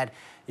about that,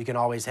 you can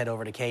always head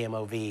over to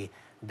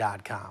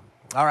KMOV.com.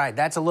 All right,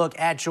 that's a look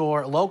at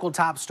your local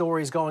top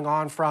stories going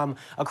on from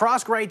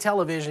across Gray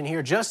Television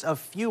here. Just a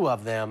few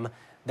of them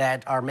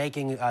that are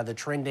making the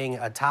trending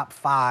top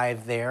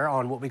 5 there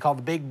on what we call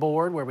the big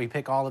board, where we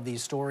pick all of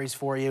these stories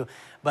for you.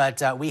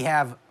 But we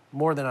have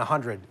more than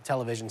 100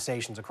 television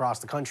stations across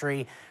the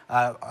country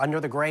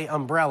under the Gray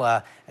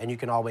umbrella, and you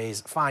can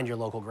always find your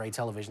local Gray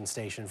Television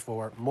station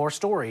for more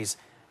stories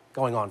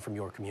going on from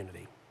your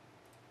community.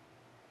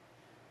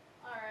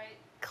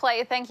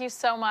 Clay, thank you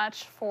so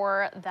much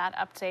for that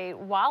update.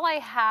 While I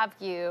have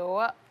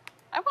you,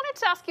 I wanted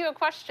to ask you a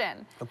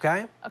question.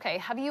 Okay. Okay,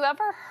 have you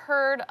ever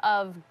heard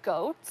of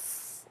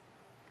goats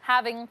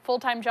having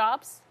full-time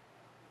jobs?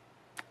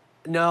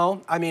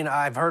 No, I mean,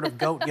 I've heard of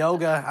goat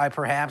yoga,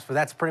 perhaps, but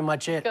that's pretty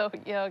much it. Goat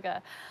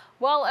yoga.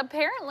 Well,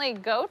 apparently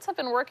goats have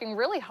been working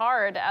really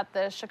hard at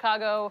the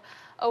Chicago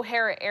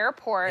O'Hare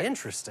Airport.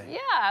 Interesting.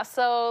 Yeah,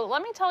 so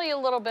let me tell you a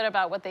little bit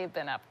about what they've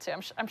been up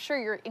to. I'm sure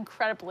you're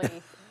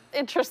incredibly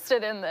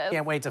interested in this.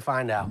 Can't wait to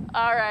find out.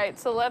 All right,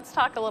 so let's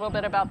talk a little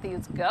bit about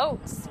these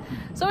goats.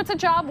 So it's a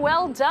job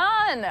well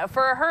done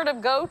for a herd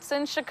of goats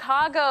in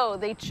Chicago.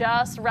 They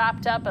just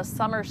wrapped up a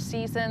summer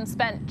season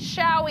spent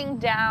chowing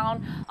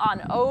down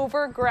on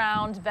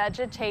overgrown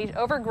vegetation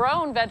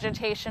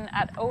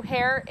at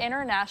O'Hare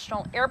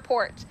International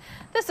Airport.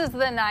 This is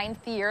the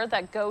 9th year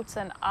that goats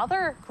and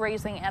other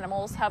grazing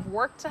animals have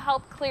worked to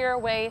help clear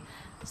away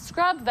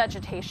scrub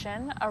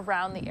vegetation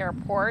around the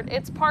airport.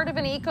 It's part of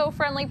an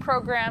eco-friendly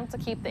program to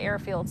keep the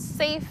airfield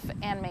safe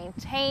and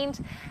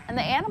maintained, and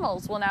the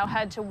animals will now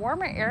head to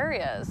warmer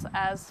areas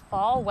as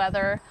fall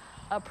weather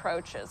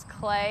approaches.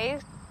 Clay,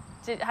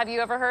 Have you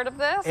ever heard of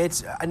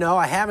this? No,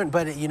 I haven't,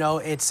 but you know,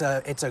 it's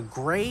a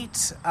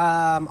great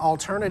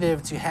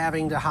alternative to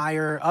having to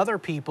hire other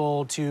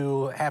people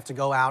to have to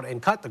go out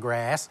and cut the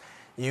grass.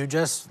 You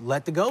just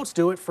let the goats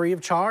do it free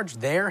of charge.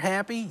 They're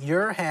happy,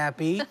 you're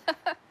happy,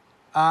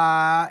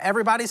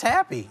 everybody's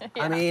happy.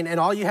 Yeah. I mean, and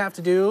all you have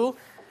to do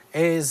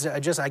is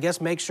just, I guess,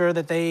 make sure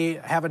that they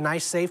have a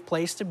nice, safe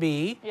place to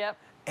be. Yep.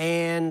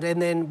 And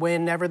then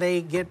whenever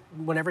it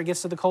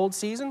gets to the cold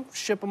season,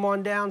 ship them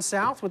on down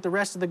south with the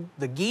rest of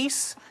the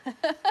geese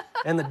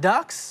and the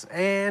ducks,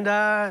 and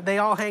they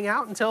all hang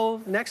out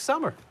until next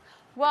summer.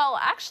 Well,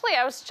 actually,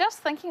 I was just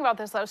thinking about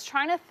this. I was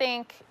trying to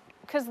think,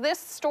 because this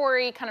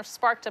story kind of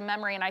sparked a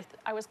memory, and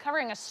I was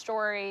covering a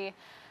story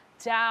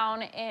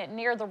down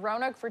near the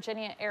Roanoke,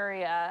 Virginia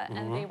area,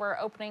 and they were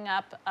opening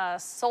up a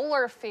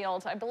solar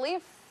field, I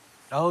believe.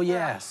 Oh,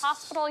 yes. A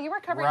hospital. You were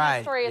covering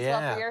that story as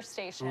well for your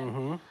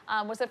station.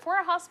 Was it for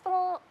a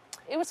hospital?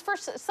 It was for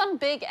some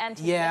big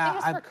entity. Yeah, I think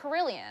it was for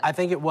Carillion. I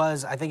think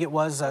it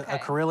was a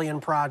Carillion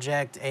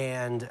project,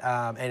 and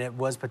it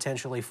was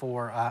potentially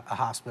for a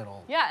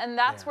hospital. Yeah, and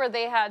that's where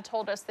they had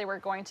told us they were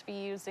going to be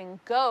using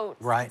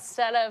goats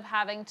instead of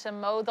having to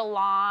mow the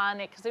lawn,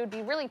 because it would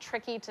be really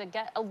tricky to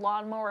get a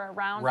lawnmower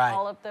around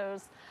all of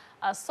those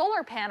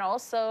solar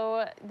panels.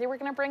 So they were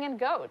going to bring in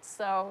goats.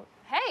 So,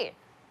 hey.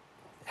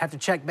 Have to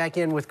check back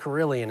in with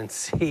Carillion and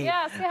see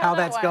how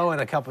that's going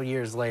a couple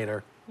years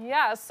later.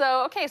 Yeah,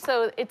 so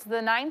it's the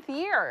 9th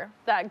year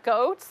that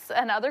goats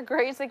and other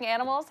grazing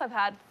animals have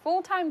had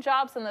full-time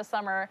jobs in the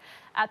summer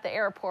at the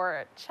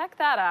airport. Check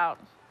that out.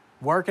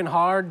 Working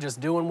hard, just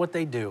doing what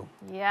they do.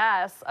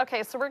 Yes.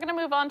 Okay, so we're going to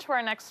move on to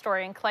our next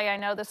story. And Clay, I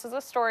know this is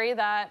a story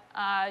that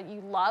you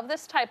love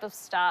this type of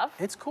stuff.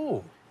 It's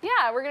cool.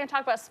 Yeah, we're going to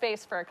talk about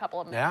space for a couple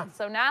of minutes.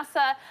 So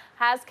NASA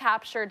has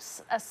captured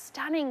a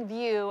stunning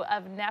view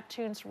of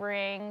Neptune's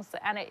rings,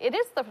 and it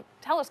is the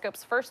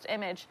telescope's first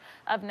image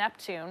of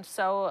Neptune.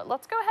 So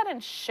let's go ahead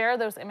and share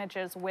those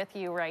images with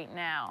you right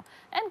now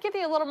and give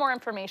you a little more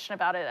information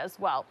about it as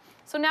well.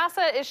 So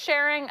NASA is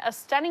sharing a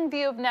stunning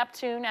view of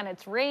Neptune and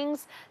its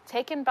rings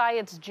taken by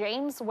its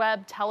James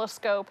Webb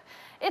Telescope.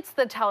 It's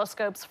the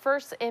telescope's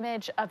first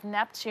image of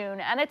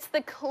Neptune, and it's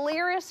the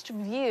clearest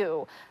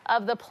view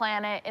of the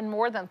planet in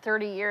more than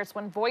 30 years.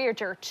 When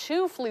Voyager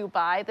 2 flew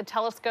by, the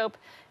telescope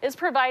is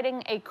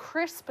providing a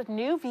crisp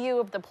new view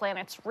of the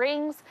planet's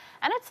rings,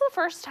 and it's the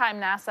first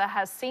time NASA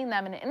has seen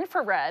them in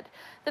infrared.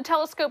 The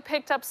telescope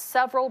picked up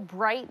several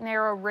bright,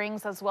 narrow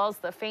rings as well as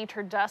the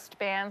fainter dust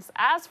bands.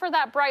 As for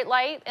that bright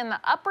light in the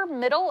upper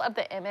middle of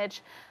the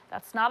image,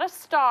 that's not a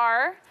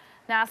star.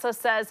 NASA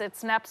says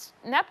it's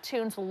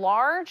Neptune's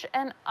large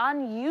and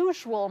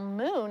unusual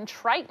moon,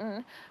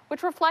 Triton,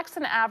 which reflects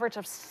an average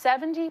of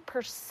 70%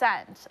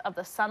 of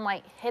the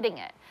sunlight hitting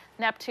it.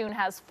 Neptune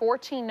has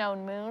 14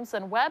 known moons,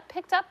 and Webb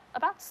picked up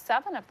about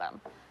 7 of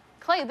them.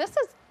 Clay, this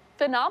is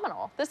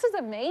phenomenal. This is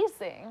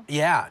amazing.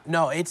 Yeah,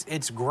 no,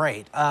 it's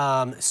great.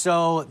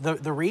 So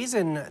the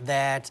reason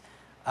that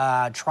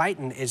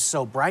Triton is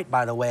so bright,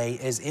 by the way,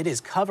 is it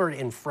is covered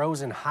in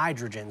frozen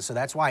hydrogen, so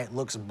that's why it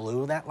looks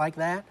blue like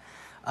that.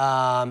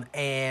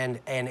 And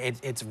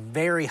it's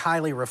very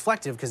highly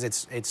reflective because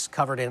it's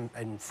covered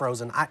in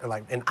frozen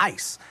in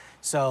ice.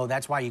 So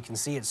that's why you can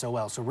see it so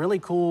well. So really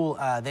cool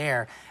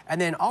there.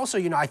 And then also,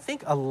 you know, I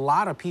think a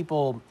lot of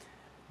people,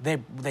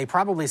 they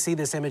probably see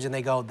this image and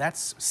they go,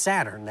 that's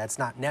Saturn, that's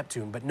not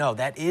Neptune. But no,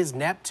 that is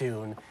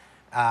Neptune.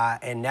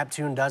 And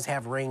Neptune does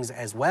have rings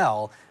as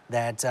well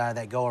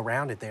that go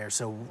around it there.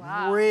 So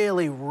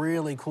really,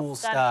 really cool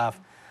stuff.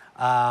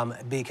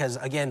 Because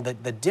again,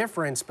 the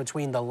difference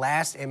between the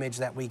last image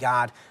that we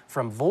got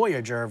from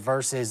Voyager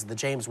versus the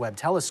James Webb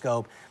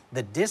Telescope,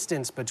 the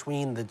distance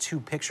between the two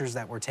pictures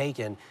that were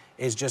taken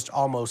is just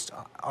almost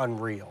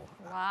unreal.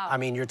 Wow. I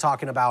mean, you're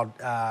talking about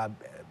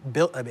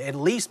at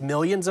least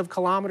millions of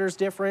kilometers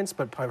difference,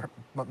 but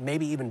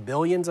maybe even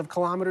billions of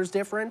kilometers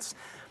difference.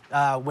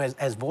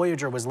 As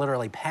Voyager was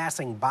literally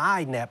passing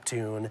by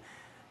Neptune,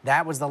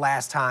 that was the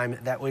last time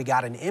that we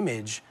got an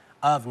image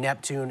of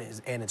Neptune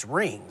and its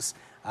rings.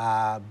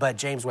 But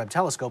James Webb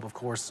Telescope, of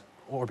course,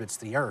 orbits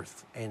the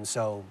Earth, and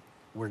so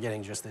we're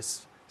getting just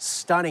this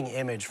stunning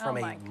image from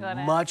a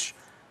much,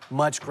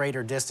 much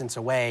greater distance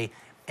away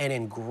and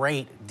in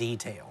great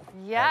detail.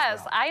 Yes,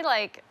 well.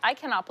 I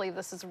cannot believe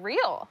this is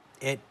real.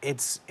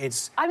 It's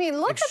I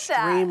mean, look at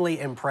that. Extremely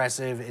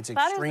impressive. It's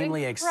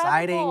extremely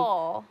exciting.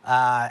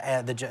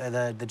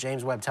 The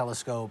James Webb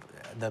Telescope,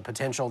 the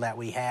potential that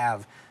we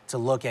have to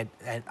look at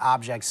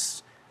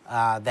objects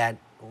that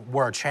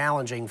were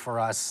challenging for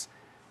us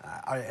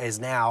is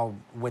now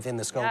within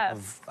the scope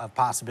of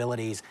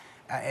possibilities.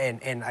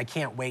 And I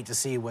can't wait to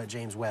see what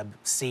James Webb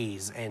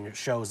sees and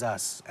shows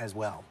us as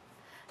well.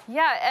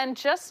 Yeah, and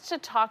just to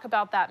talk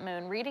about that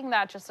moon, reading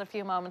that just a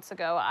few moments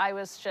ago, I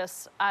was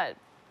just, I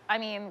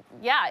mean,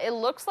 yeah, it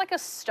looks like a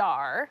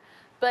star,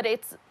 but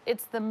it's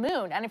the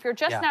moon. And if you're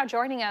just now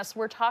joining us,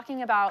 we're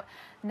talking about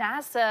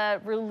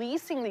NASA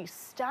releasing these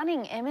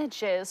stunning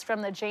images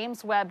from the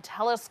James Webb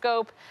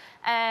Telescope.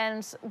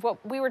 And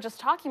what we were just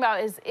talking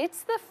about is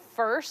it's the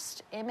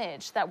first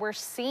image that we're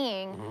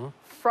seeing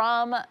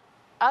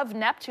of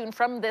Neptune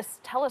from this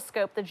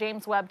telescope, the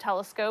James Webb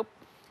Telescope.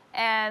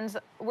 And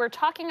we're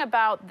talking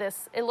about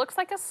this, it looks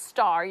like a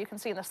star, you can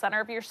see in the center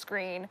of your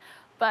screen,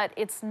 but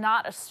it's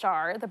not a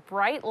star. The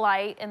bright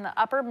light in the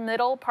upper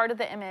middle part of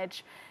the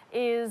image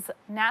is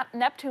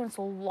Neptune's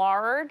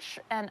large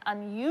and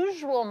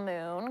unusual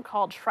moon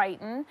called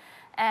Triton,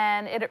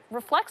 and it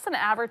reflects an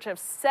average of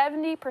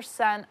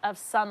 70% of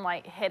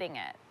sunlight hitting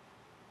it.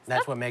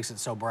 That's what makes it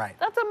so bright.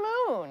 That's a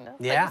moon.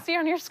 Yeah. Like you see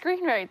on your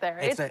screen right there.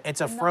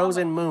 It's a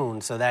frozen moon,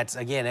 so that's,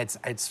 again, it's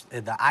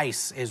the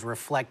ice is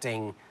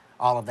reflecting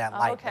all of that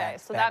light. Okay,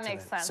 so that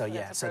makes sense. So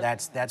yeah, so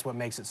that's what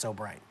makes it so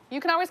bright.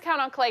 You can always count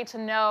on Clay to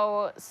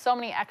know so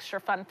many extra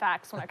fun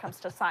facts when it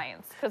comes to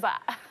science, because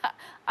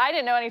I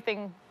didn't know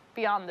anything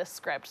beyond this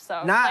script,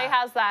 so Clay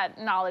has that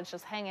knowledge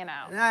just hanging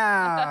out.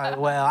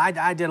 Well,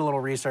 I did a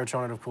little research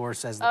on it, of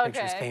course, as the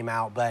pictures came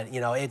out, but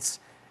you know, it's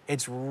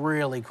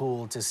really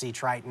cool to see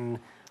Triton.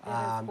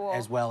 Cool.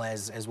 as well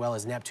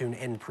as Neptune,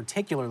 and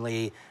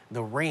particularly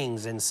the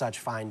rings in such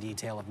fine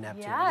detail of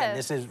Neptune. Yes. Again,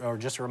 this is, or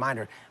just a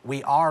reminder,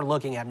 we are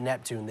looking at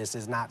Neptune. This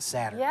is not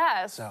Saturn.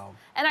 Yes. So.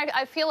 And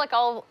I feel like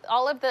all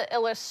of the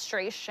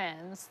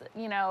illustrations,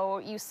 you know,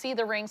 you see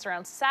the rings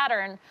around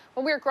Saturn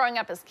when we were growing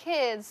up as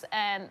kids,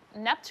 and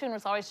Neptune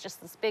was always just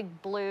this big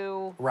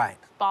blue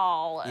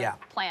ball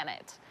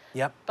planet.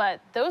 Yep.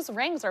 But those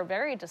rings are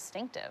very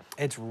distinctive.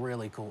 It's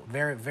really cool.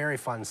 Very, very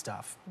fun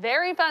stuff.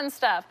 Very fun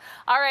stuff.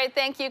 All right,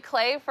 thank you,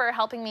 Clay, for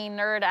helping me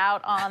nerd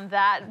out on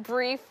that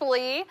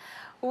briefly.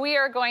 We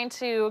are going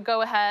to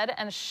go ahead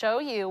and show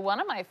you one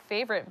of my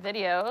favorite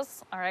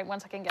videos. All right,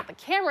 once I can get the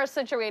camera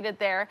situated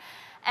there.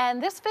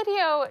 And this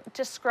video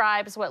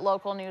describes what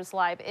Local News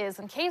Live is.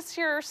 In case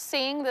you're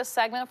seeing this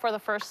segment for the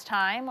first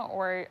time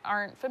or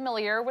aren't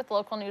familiar with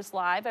Local News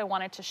Live, I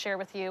wanted to share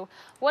with you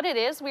what it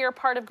is. We are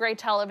part of Gray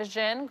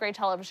Television. Gray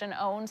Television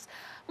owns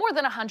more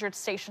than 100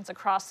 stations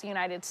across the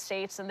United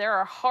States, and there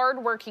are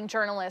hardworking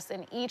journalists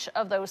in each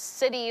of those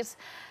cities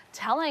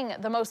telling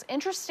the most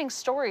interesting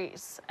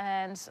stories.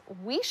 And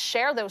we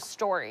share those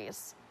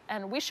stories,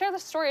 and we share the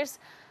stories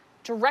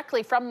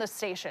directly from the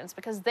stations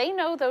because they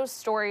know those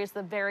stories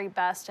the very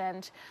best,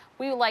 and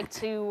we like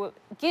to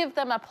give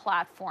them a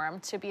platform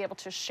to be able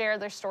to share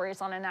their stories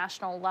on a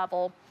national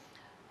level.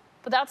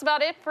 But that's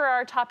about it for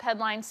our top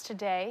headlines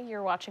today.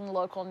 You're watching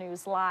Local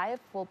News Live.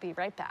 We'll be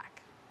right back.